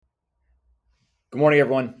Good morning,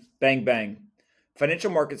 everyone. Bang, bang.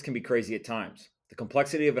 Financial markets can be crazy at times. The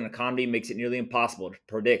complexity of an economy makes it nearly impossible to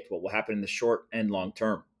predict what will happen in the short and long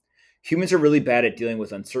term. Humans are really bad at dealing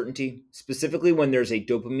with uncertainty, specifically when there's a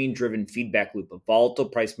dopamine driven feedback loop of volatile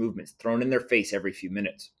price movements thrown in their face every few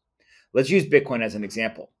minutes. Let's use Bitcoin as an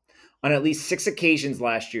example. On at least 6 occasions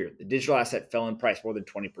last year, the digital asset fell in price more than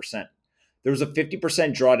 20%. There was a 50%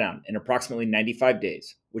 drawdown in approximately 95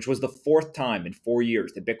 days, which was the fourth time in 4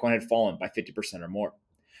 years that Bitcoin had fallen by 50% or more.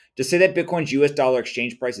 To say that Bitcoin's US dollar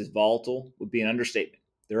exchange price is volatile would be an understatement.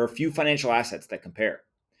 There are few financial assets that compare.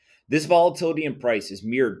 This volatility in price is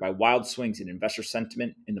mirrored by wild swings in investor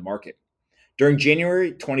sentiment in the market. During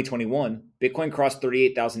January 2021, Bitcoin crossed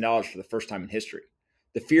 $38,000 for the first time in history.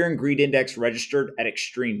 The fear and greed index registered at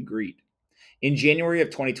extreme greed. In January of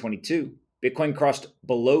 2022, Bitcoin crossed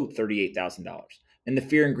below $38,000, and the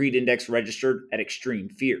fear and greed index registered at extreme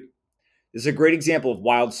fear. This is a great example of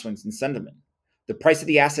wild swings in sentiment. The price of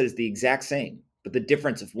the asset is the exact same, but the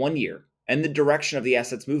difference of 1 year and the direction of the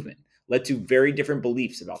asset's movement led to very different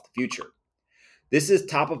beliefs about the future. This is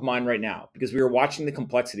top of mind right now because we are watching the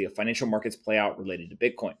complexity of financial markets play out related to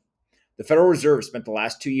Bitcoin. The Federal Reserve spent the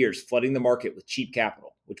last 2 years flooding the market with cheap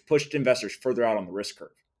capital, which pushed investors further out on the risk curve.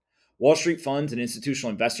 Wall Street funds and institutional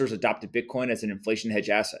investors adopted Bitcoin as an inflation hedge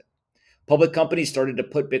asset. Public companies started to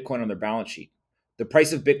put Bitcoin on their balance sheet. The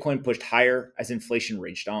price of Bitcoin pushed higher as inflation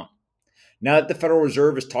raged on. Now that the Federal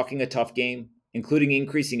Reserve is talking a tough game, including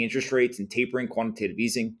increasing interest rates and tapering quantitative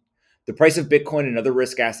easing, the price of Bitcoin and other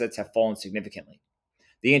risk assets have fallen significantly.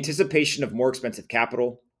 The anticipation of more expensive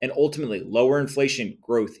capital and ultimately lower inflation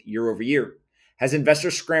growth year over year has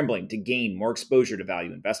investors scrambling to gain more exposure to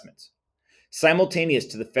value investments. Simultaneous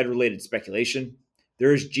to the Fed related speculation,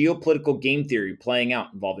 there is geopolitical game theory playing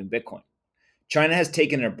out involving Bitcoin. China has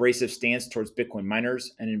taken an abrasive stance towards Bitcoin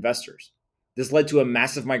miners and investors. This led to a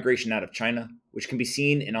massive migration out of China, which can be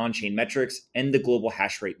seen in on chain metrics and the global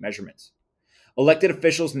hash rate measurements. Elected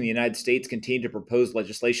officials in the United States continue to propose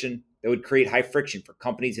legislation that would create high friction for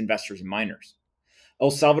companies, investors, and miners.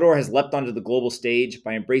 El Salvador has leapt onto the global stage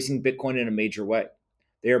by embracing Bitcoin in a major way.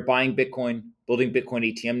 They are buying Bitcoin, building Bitcoin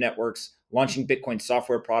ATM networks, launching Bitcoin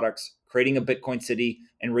software products, creating a Bitcoin city,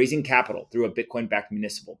 and raising capital through a Bitcoin backed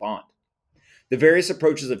municipal bond. The various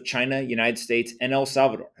approaches of China, United States, and El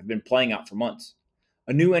Salvador have been playing out for months.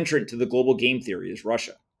 A new entrant to the global game theory is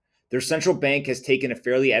Russia. Their central bank has taken a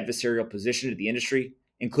fairly adversarial position to the industry,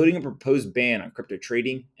 including a proposed ban on crypto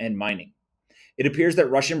trading and mining. It appears that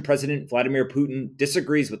Russian President Vladimir Putin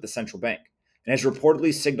disagrees with the central bank and has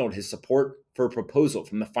reportedly signaled his support for a proposal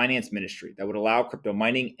from the finance ministry that would allow crypto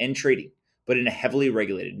mining and trading, but in a heavily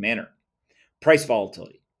regulated manner. Price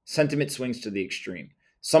volatility, sentiment swings to the extreme.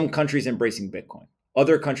 Some countries embracing Bitcoin,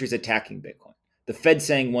 other countries attacking Bitcoin. The Fed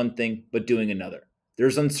saying one thing, but doing another.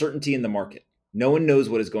 There's uncertainty in the market. No one knows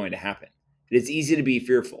what is going to happen. It is easy to be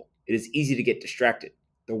fearful. It is easy to get distracted.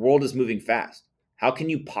 The world is moving fast. How can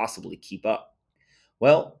you possibly keep up?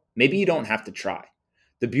 Well, maybe you don't have to try.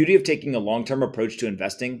 The beauty of taking a long term approach to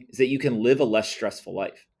investing is that you can live a less stressful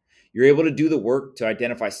life. You're able to do the work to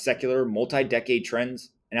identify secular, multi decade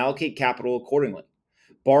trends and allocate capital accordingly.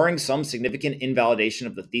 Barring some significant invalidation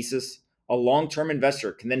of the thesis, a long term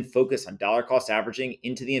investor can then focus on dollar cost averaging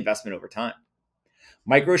into the investment over time.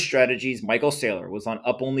 MicroStrategy's Michael Saylor was on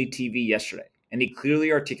Up Only TV yesterday, and he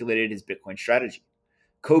clearly articulated his Bitcoin strategy.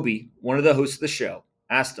 Kobe, one of the hosts of the show,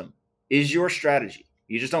 asked him, "Is your strategy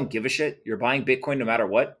you just don't give a shit? You're buying Bitcoin no matter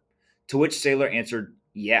what?" To which Saylor answered,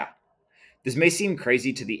 "Yeah." This may seem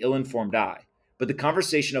crazy to the ill informed eye, but the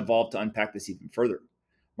conversation evolved to unpack this even further.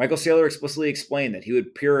 Michael Saylor explicitly explained that he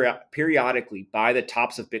would periodically buy the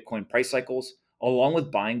tops of Bitcoin price cycles along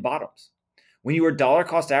with buying bottoms. When you are dollar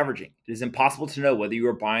cost averaging, it is impossible to know whether you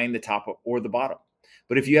are buying the top or the bottom.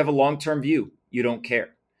 But if you have a long term view, you don't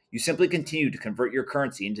care. You simply continue to convert your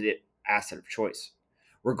currency into the asset of choice.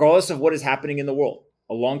 Regardless of what is happening in the world,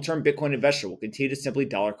 a long term Bitcoin investor will continue to simply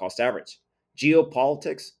dollar cost average.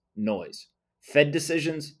 Geopolitics, noise. Fed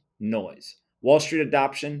decisions, noise. Wall Street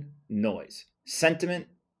adoption, noise. Sentiment,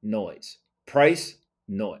 noise. Price,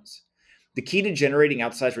 noise. The key to generating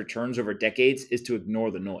outsized returns over decades is to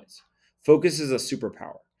ignore the noise. Focus is a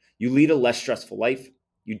superpower. You lead a less stressful life.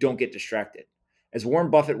 You don't get distracted. As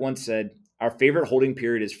Warren Buffett once said, our favorite holding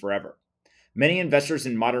period is forever. Many investors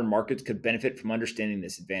in modern markets could benefit from understanding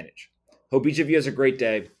this advantage. Hope each of you has a great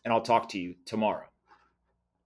day, and I'll talk to you tomorrow.